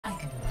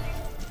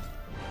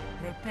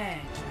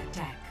Prepare to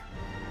attack.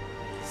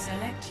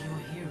 Select your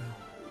hero.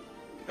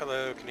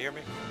 Hello, can you hear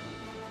me?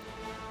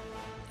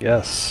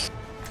 Yes.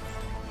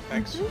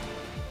 Thanks.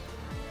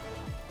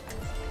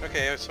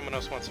 Okay, if someone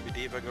else wants to be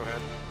Diva, go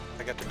ahead.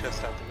 I got to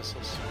test out the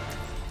missiles.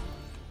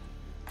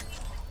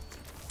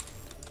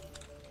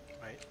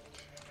 Right.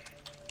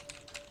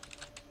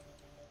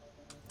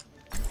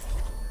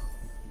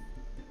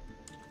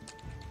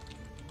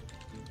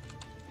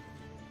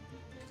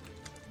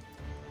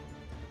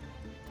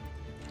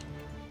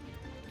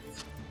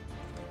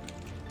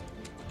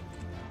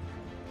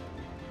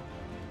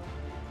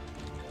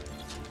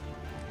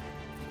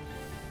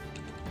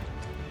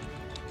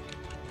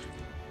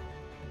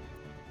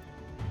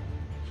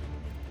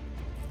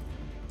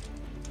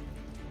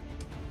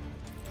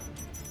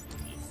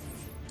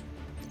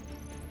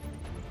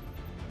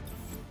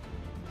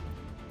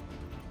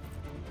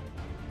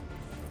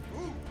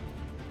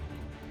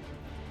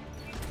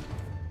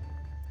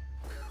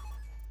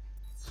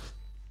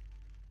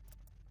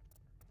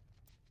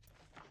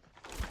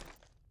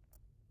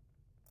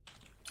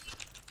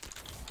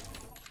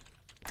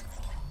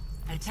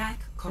 Attack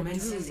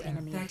commences in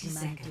 30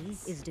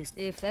 seconds.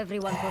 If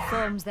everyone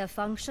performs their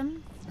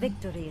function,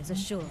 victory is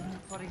assured.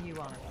 What are you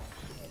on?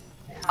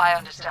 I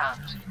understand.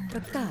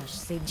 Prakash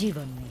se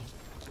jivan mein.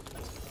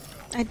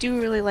 I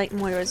do really like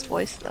Moira's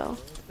voice though.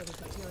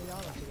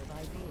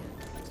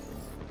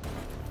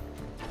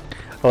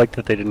 I like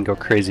that they didn't go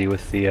crazy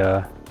with the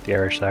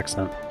Irish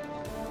accent. 5,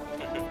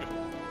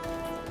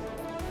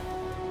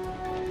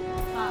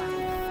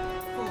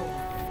 4,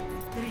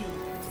 3,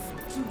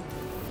 2,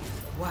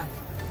 1.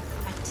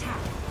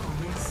 Attack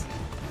commence.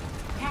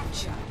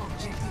 Capture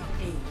objective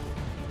A.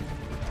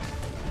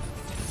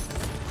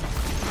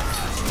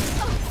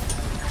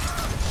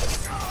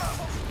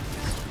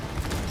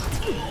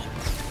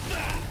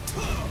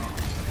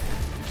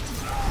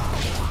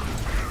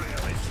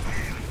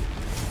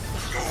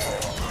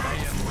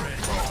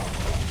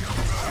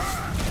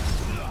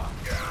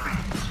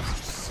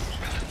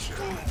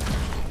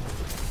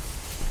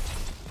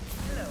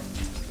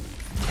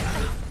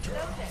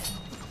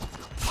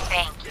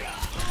 Thank you.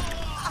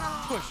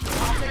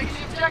 I'm taking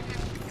the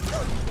objective.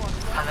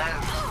 Hello.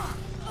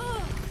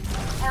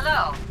 Hello.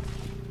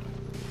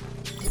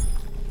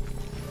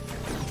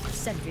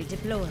 Sentry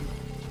deployed.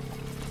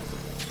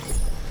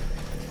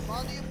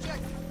 On the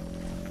objective.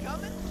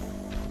 Coming.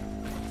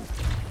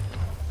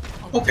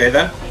 Okay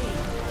then.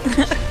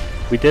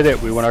 We did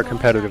it. We won our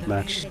competitive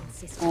match.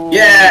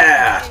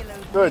 Yeah!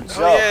 Good job.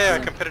 Oh yeah,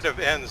 competitive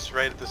ends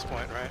right at this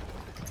point, right?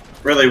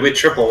 Really, we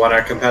triple won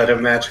our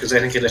competitive match because I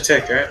didn't get a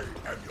tick, right?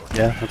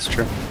 Yeah, that's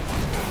true.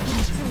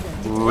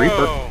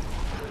 Reaper. Whoa.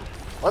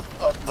 What?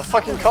 The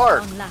fucking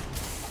card.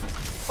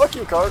 Fuck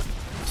you, card.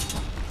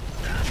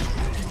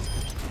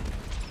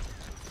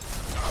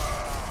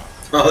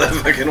 Oh, that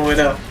fucking went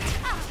up.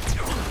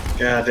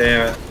 God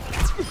damn it.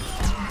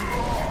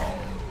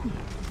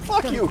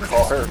 Fuck you,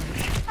 card.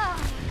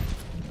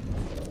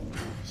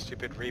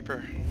 Stupid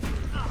Reaper.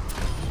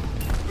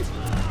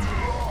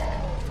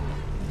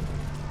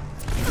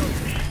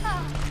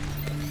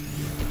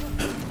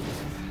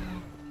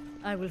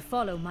 I will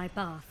follow my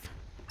path.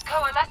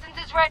 Coalescence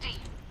is ready.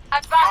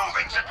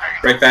 Advance.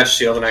 Break that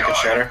shield and I can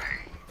shatter.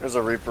 There's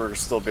a Reaper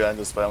still behind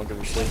us, but I don't give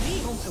a shit.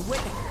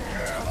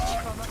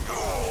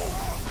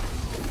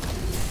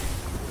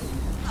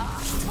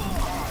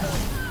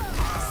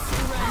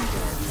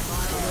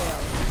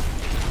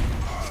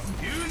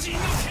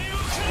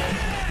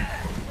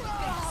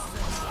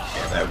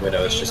 Yeah, that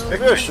widow is just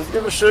Yeah, should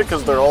give a shit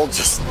because they're all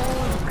just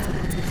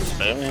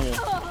spamming.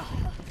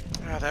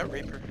 Ah, that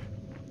Reaper.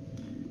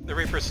 The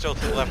Reaper's still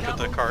to the left with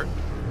the cart.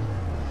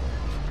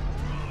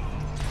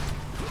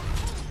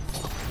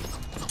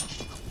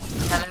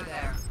 Hello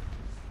there.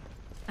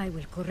 I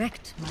will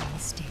correct my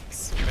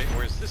mistakes. Wait,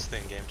 where's this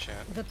thing, game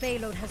chat? The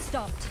payload has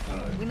stopped.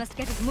 We must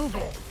get it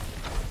moving.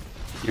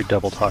 You're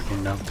double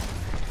talking now.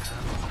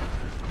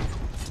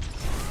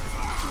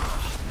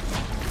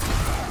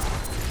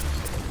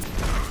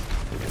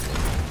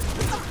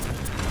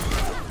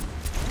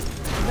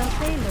 The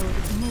payload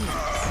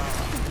moves.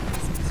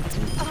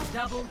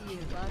 Double you.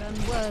 But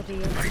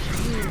unworthy of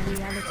new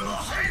reality.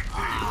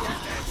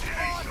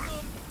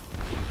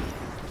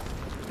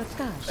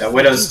 Prakash. That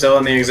widow's still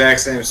in the exact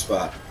same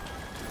spot.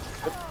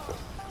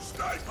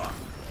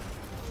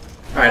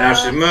 Alright, now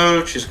she's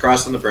moved, she's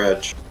crossing the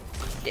bridge.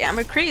 Yeah,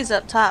 McCree's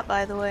up top,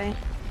 by the way.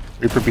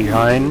 Reaper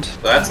behind.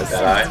 So that's a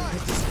dead eye.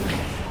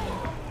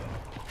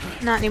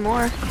 Not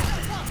anymore.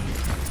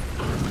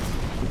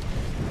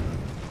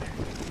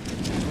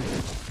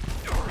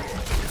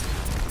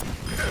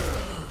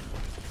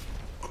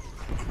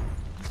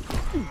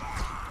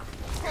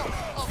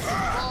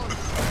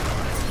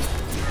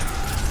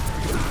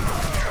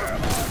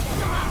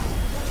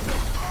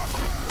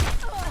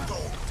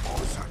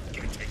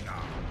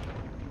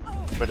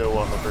 Widow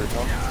on the bridge,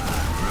 huh?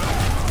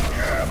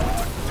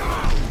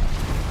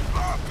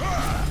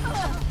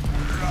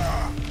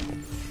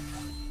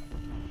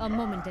 A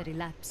momentary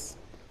lapse.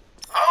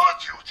 Our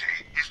duty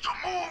is to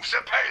move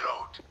the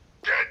payload.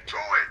 Get to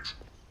it.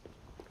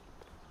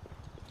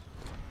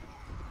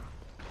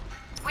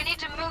 We need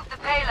to move the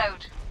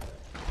payload.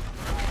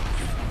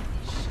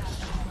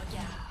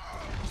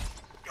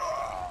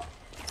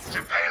 The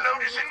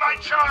payload is in my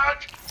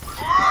charge!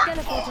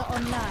 Teleporter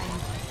online.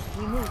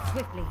 We move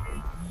swiftly.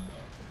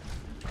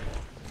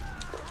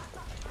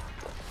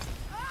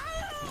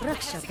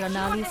 Raksha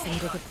Pranali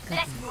Sangha.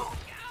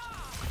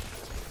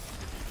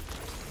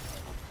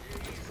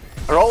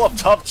 They're all up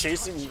top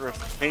chasing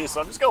me,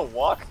 so I'm just gonna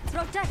walk.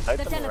 Protect Type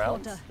the them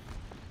around. teleporter.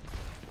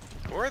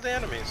 Where are the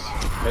enemies?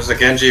 There's a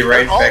Genji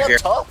right All back up here.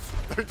 top.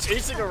 They're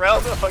chasing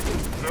around the fucking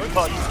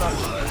Roadhog. He's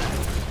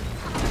not.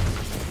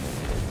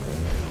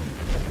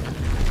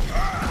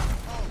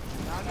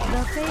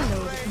 The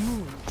payload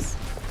moves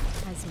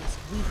as his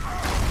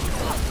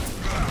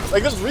Reaper.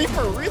 Like this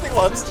Reaper really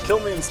wants to kill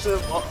me instead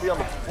of be on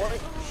the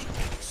point.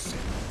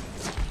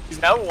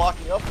 He's now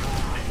walking up.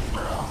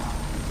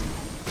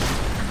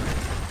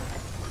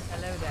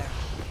 Hello there.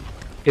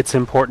 It's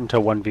important to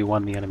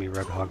 1v1 the enemy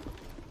Roadhog.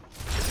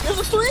 There's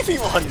a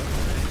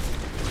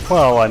 3v1.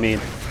 Well, I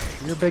mean,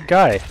 you're a big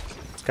guy.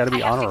 It's gotta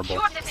be honorable.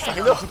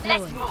 I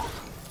know.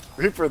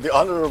 Reaper, the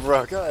honor of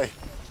our guy.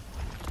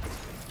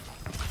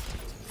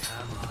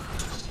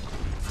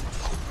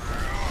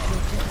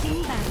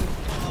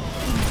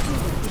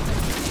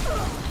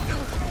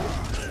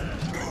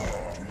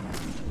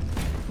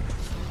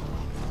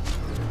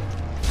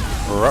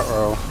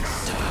 Uh-oh.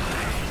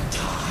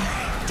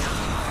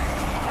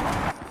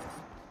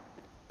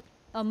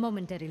 A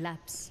momentary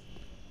lapse.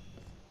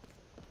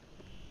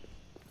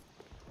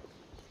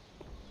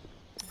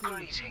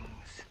 Greetings.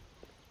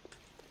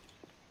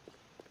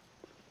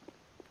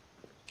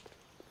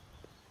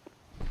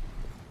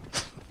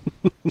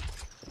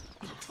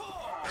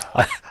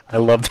 I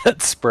love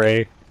that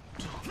spray.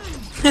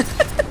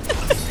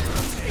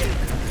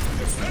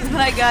 When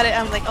I got it,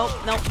 I'm like,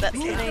 oh, nope, that's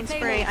the main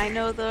spray. I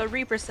know the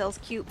Reaper cell's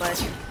cute,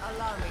 but...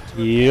 Allow me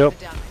to Yep.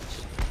 the damage.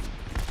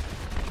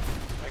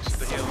 Thanks to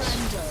the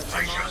heals.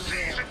 I shall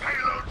seize the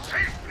payload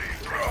safely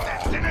to its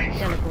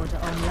destination!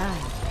 Teleporter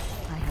online.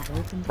 I have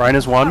opened Ryan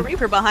is Oh, one.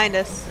 Reaper behind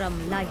us.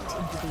 from light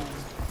into being.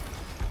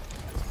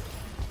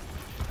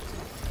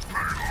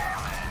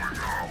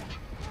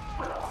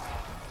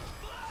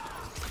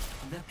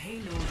 The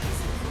payload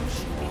is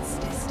approaching its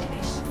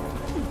destination.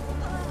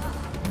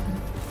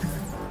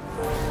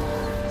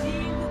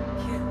 Team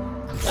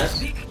kill.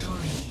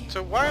 Victory.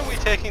 So why are we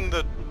taking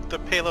the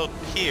payload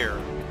here?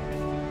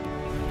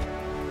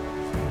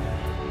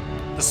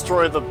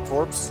 Destroy the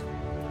corpse.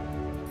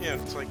 Yeah,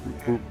 it's like...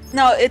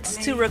 No, it's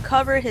to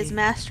recover his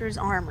master's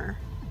armor.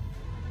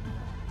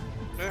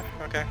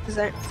 okay. Is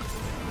that...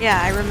 Yeah,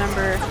 I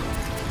remember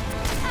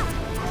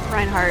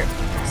Reinhardt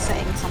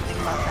saying something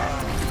about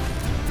that.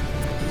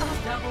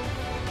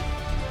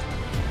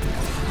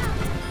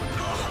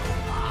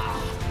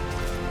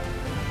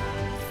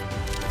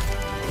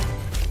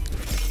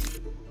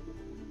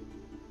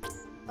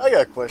 I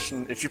got a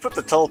question. If you put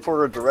the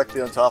teleporter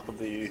directly on top of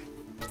the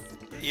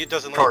It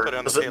doesn't let you cart, put it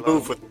on the does it payload.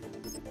 move with...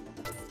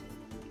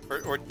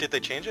 Or did they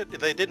change it?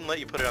 They didn't let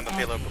you put it on the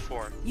payload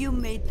before. You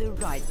made the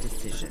right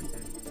decision.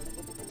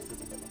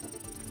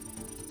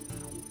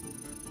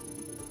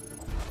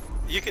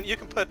 You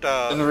can put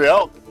In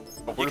reality...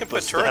 you can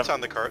put turrets on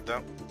the cart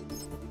though.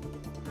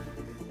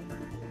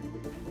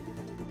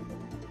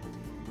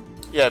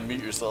 Yeah,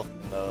 mute yourself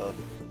in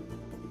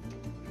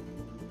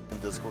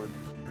Discord.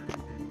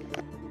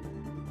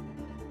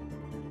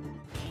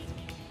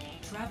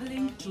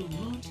 Traveling to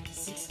Route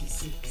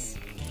 66.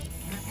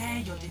 Prepare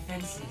your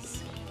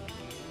defenses.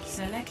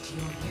 Select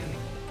your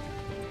hero.